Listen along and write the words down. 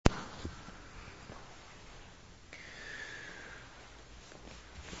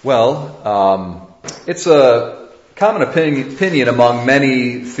Well, it's a common opinion among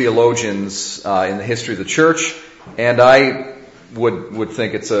many theologians in the history of the church, and I would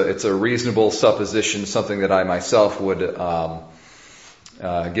think it's a reasonable supposition, something that I myself would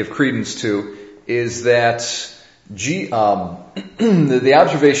give credence to, is that the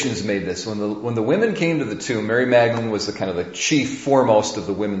observation is made this: when the women came to the tomb, Mary Magdalene was the chief foremost of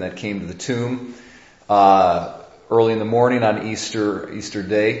the women that came to the tomb early in the morning on Easter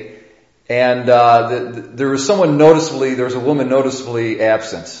Day, and there was a woman noticeably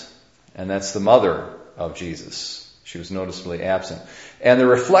absent, and that's the mother of Jesus. She was noticeably absent, and the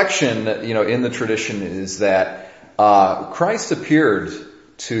reflection, in the tradition is that Christ appeared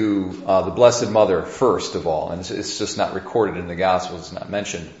to the Blessed Mother first of all, and it's just not recorded in the Gospels; it's not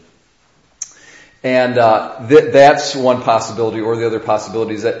mentioned. And that's one possibility, or the other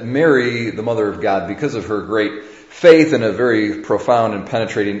possibility is that Mary, the Mother of God, because of her great faith and a very profound and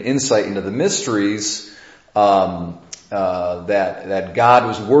penetrating insight into the mysteries, that God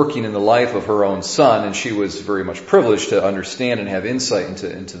was working in the life of her own Son, and she was very much privileged to understand and have insight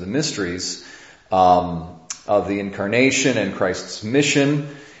into the mysteries of the Incarnation and Christ's mission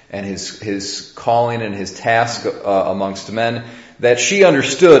and his calling and his task amongst men, that she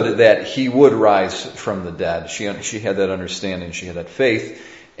understood that he would rise from the dead. She had that understanding, she had that faith,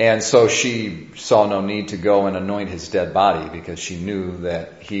 and so she saw no need to go and anoint his dead body, because she knew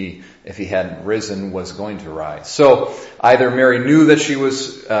that if he hadn't risen, was going to rise. So either Mary knew that he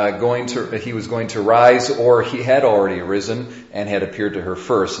was going to rise, or he had already risen and had appeared to her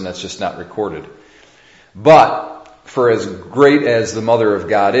first, and that's just not recorded. But for as great as the Mother of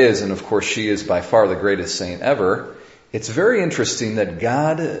God is, and of course she is by far the greatest saint ever, it's very interesting that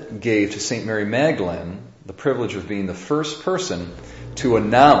God gave to St. Mary Magdalene the privilege of being the first person to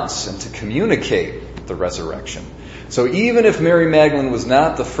announce and to communicate the resurrection. So even if Mary Magdalene was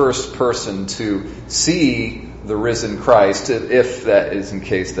not the first person to see the risen Christ, if that is in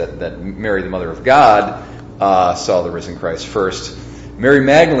case that Mary, the Mother of God, saw the risen Christ first, Mary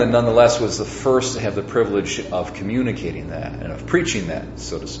Magdalene nonetheless was the first to have the privilege of communicating that and of preaching that,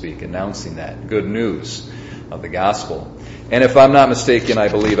 so to speak, announcing that good news of the gospel. And if I'm not mistaken, I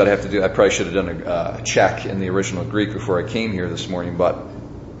believe I probably should have done a check in the original Greek before I came here this morning, but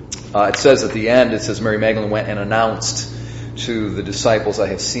it says at the end, it says Mary Magdalene went and announced to the disciples, "I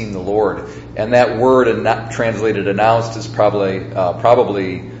have seen the Lord." And that word translated announced is probably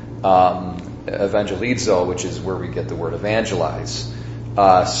evangelizo, which is where we get the word evangelize.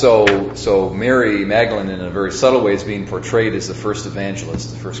 So Mary Magdalene, in a very subtle way, is being portrayed as the first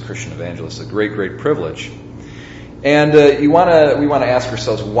evangelist, the first Christian evangelist, a great, great privilege. And we want to ask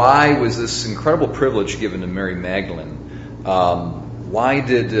ourselves, why was this incredible privilege given to Mary Magdalene? Why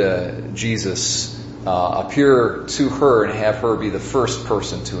did Jesus appear to her and have her be the first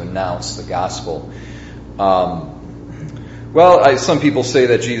person to announce the gospel? Some people say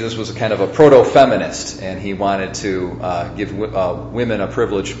that Jesus was a kind of a proto-feminist, and he wanted to give women a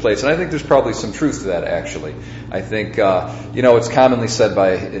privileged place. And I think there's probably some truth to that, actually. I think, it's commonly said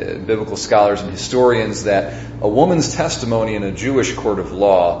by biblical scholars and historians that a woman's testimony in a Jewish court of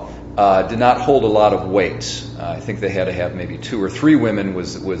law did not hold a lot of weight. I think they had to have maybe 2 or 3 women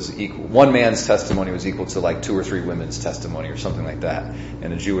was equal. One man's testimony was equal to like 2 or 3 women's testimony or something like that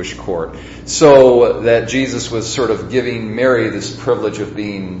in a Jewish court. So that Jesus was sort of giving Mary this privilege of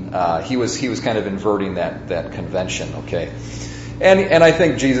being, he was kind of inverting that convention, okay? And I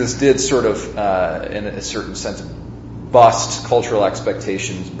think Jesus did sort of, in a certain sense, burst cultural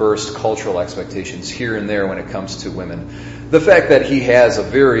expectations here and there when it comes to women. The fact that he has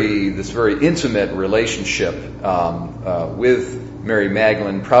this very intimate relationship with Mary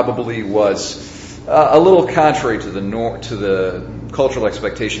Magdalene probably was a little contrary to the cultural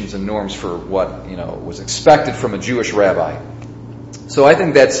expectations and norms for what was expected from a Jewish rabbi. So I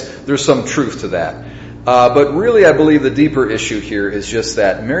think there's some truth to that. But really, I believe the deeper issue here is just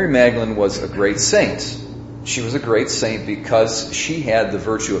that Mary Magdalene was a great saint. She was a great saint because she had the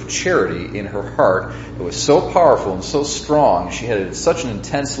virtue of charity in her heart. It was so powerful and so strong. She had it at such an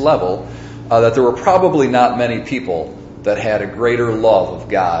intense level that there were probably not many people that had a greater love of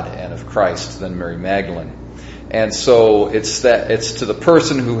God and of Christ than Mary Magdalene. And so it's to the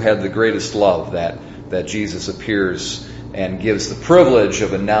person who had the greatest love that Jesus appears and gives the privilege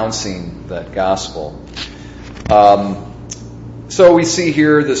of announcing that gospel. So we see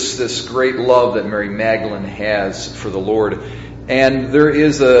here this great love that Mary Magdalene has for the Lord. And there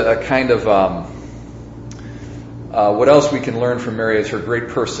is a kind of, what else we can learn from Mary is her great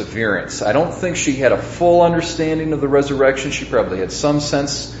perseverance. I don't think she had a full understanding of the resurrection. She probably had some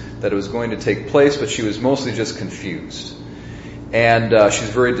sense that it was going to take place, but she was mostly just confused. and she's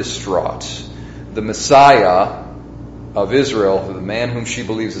very distraught. The Messiah of Israel, the man whom she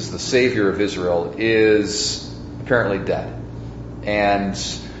believes is the Savior of Israel, is apparently dead. And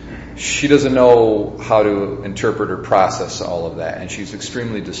she doesn't know how to interpret or process all of that, and she's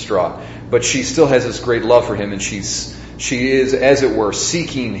extremely distraught. But she still has this great love for him, and she is, as it were,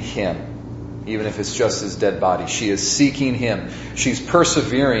 seeking him, even if it's just his dead body. She is seeking him. She's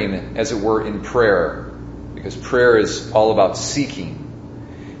persevering, as it were, in prayer, because prayer is all about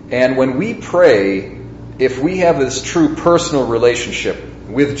seeking. And when we pray, if we have this true personal relationship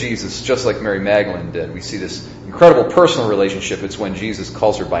with Jesus, just like Mary Magdalene did, we see this incredible personal relationship. It's when Jesus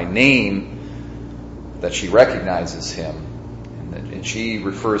calls her by name that she recognizes him, and she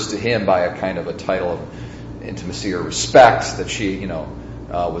refers to him by a kind of a title of intimacy or respect that she,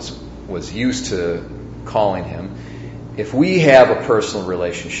 was used to calling him. If we have a personal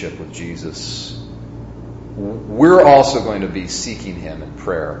relationship with Jesus, we're also going to be seeking him in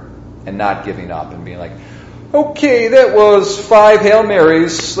prayer and not giving up and being like, okay, that was 5 Hail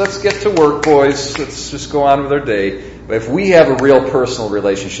Marys. Let's get to work, boys. Let's just go on with our day. But if we have a real personal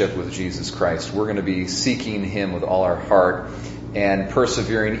relationship with Jesus Christ, we're going to be seeking him with all our heart and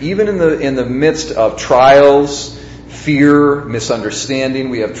persevering, even in the midst of trials, fear, misunderstanding.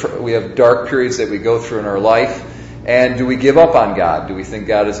 We have dark periods that we go through in our life. And do we give up on God? Do we think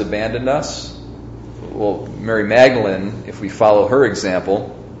God has abandoned us? Well, Mary Magdalene, if we follow her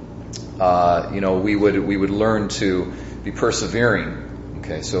example, we would learn to be persevering.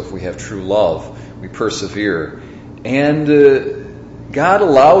 Okay, so if we have true love, we persevere. And God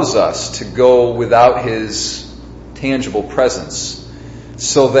allows us to go without his tangible presence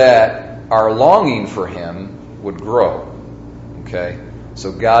so that our longing for him would grow. Okay,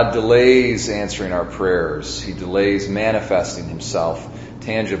 so God delays answering our prayers. He delays manifesting himself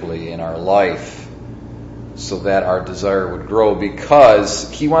tangibly in our life so that our desire would grow, because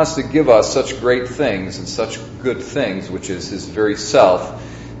he wants to give us such great things and such good things, which is his very self,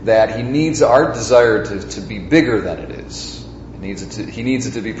 that he needs our desire to be bigger than it is. He needs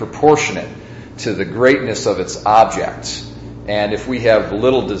it to be proportionate to the greatness of its object. And if we have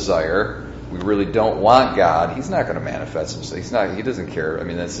little desire, we really don't want God, he's not going to manifest himself. He doesn't care. I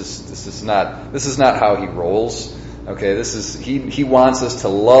mean, this is not how he rolls. Okay, he wants us to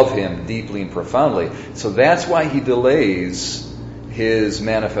love him deeply and profoundly. So that's why he delays his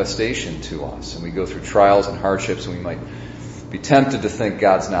manifestation to us. And we go through trials and hardships, and we might be tempted to think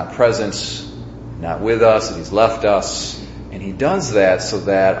God's not present, not with us, that he's left us. And he does that so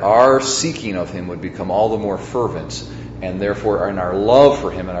that our seeking of him would become all the more fervent, and therefore our love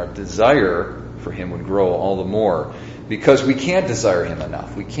for him and our desire for him would grow all the more. Because we can't desire him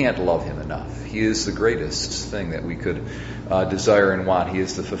enough. We can't love him enough. He is the greatest thing that we could desire and want. He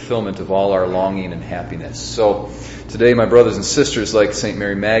is the fulfillment of all our longing and happiness. So today, my brothers and sisters, like St.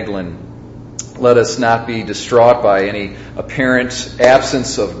 Mary Magdalene, let us not be distraught by any apparent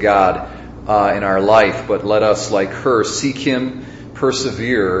absence of God in our life, but let us, like her, seek him,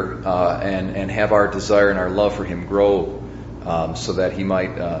 persevere, and have our desire and our love for him grow so that he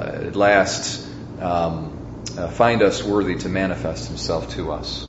might at last find us worthy to manifest himself to us.